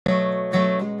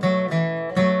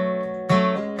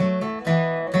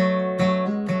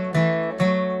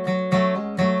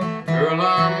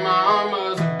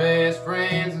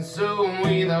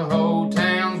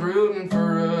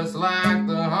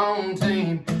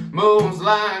most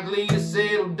likely to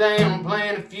settle down,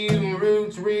 plant a few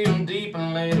roots real deep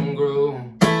and let them grow.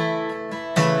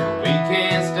 We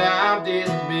can't stop this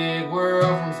big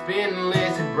world from spinning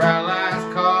unless your bright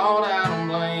lights called. I don't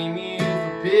blame you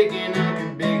for picking up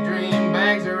your big dream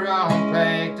bags. Are all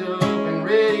packed up and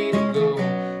ready to go.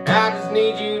 I just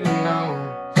need you to know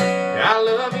I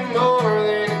love you more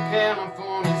than a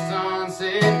California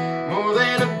sunset, more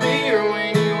than a beer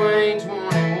when you ain't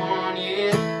 21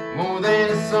 yet, more than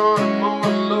a sun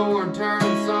morning, Lord,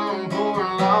 turning some poor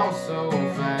lost soul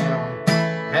found.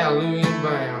 Hallelujah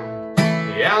bound.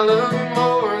 Yeah, I love you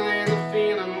more than the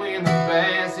feeling when the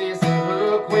bass hits the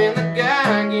hook, when the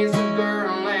guy gets the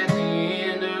girl at the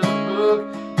end of the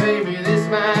book. Baby, this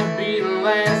might be the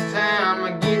last time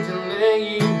I get to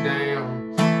lay you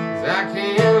down, 'cause I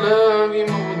can't love you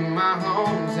more than my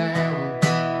hometown.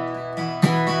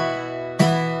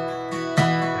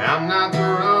 I'm not the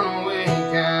runaway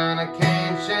kind, I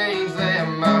can't change that.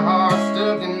 My heart's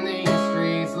stuck in these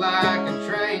streets like a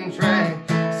train track.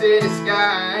 City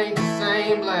sky ain't the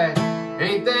same black.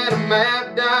 Ain't that a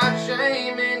map dot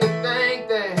shaming to think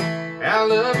that I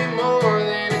love you more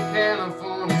than a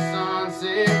California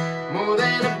sunset, more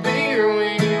than a beer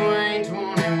when you ain't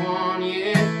 21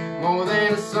 yet, more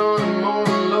than a sun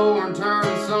morning, Lord,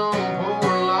 turning some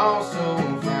poor lost soul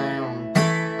found.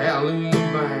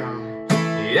 Hallelujah bound.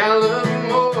 Yeah, I love you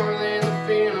more than the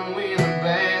feeling when the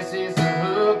bass hits the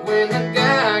hook, when the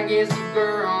guy gets the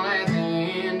girl at the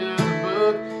end of the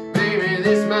book. Baby,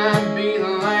 this might be the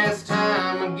last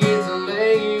time I get to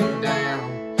lay you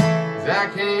down, 'cause I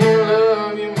can't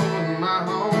love you more than my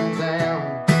hometown.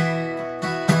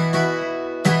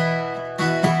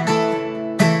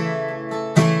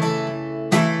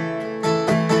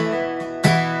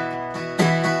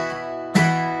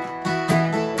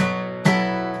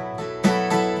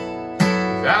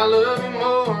 I love you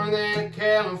more than a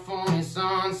California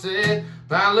sunset,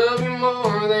 I love you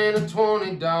more than a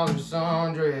 $20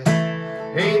 sundress.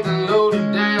 Ain't the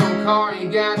loaded down car you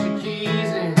got your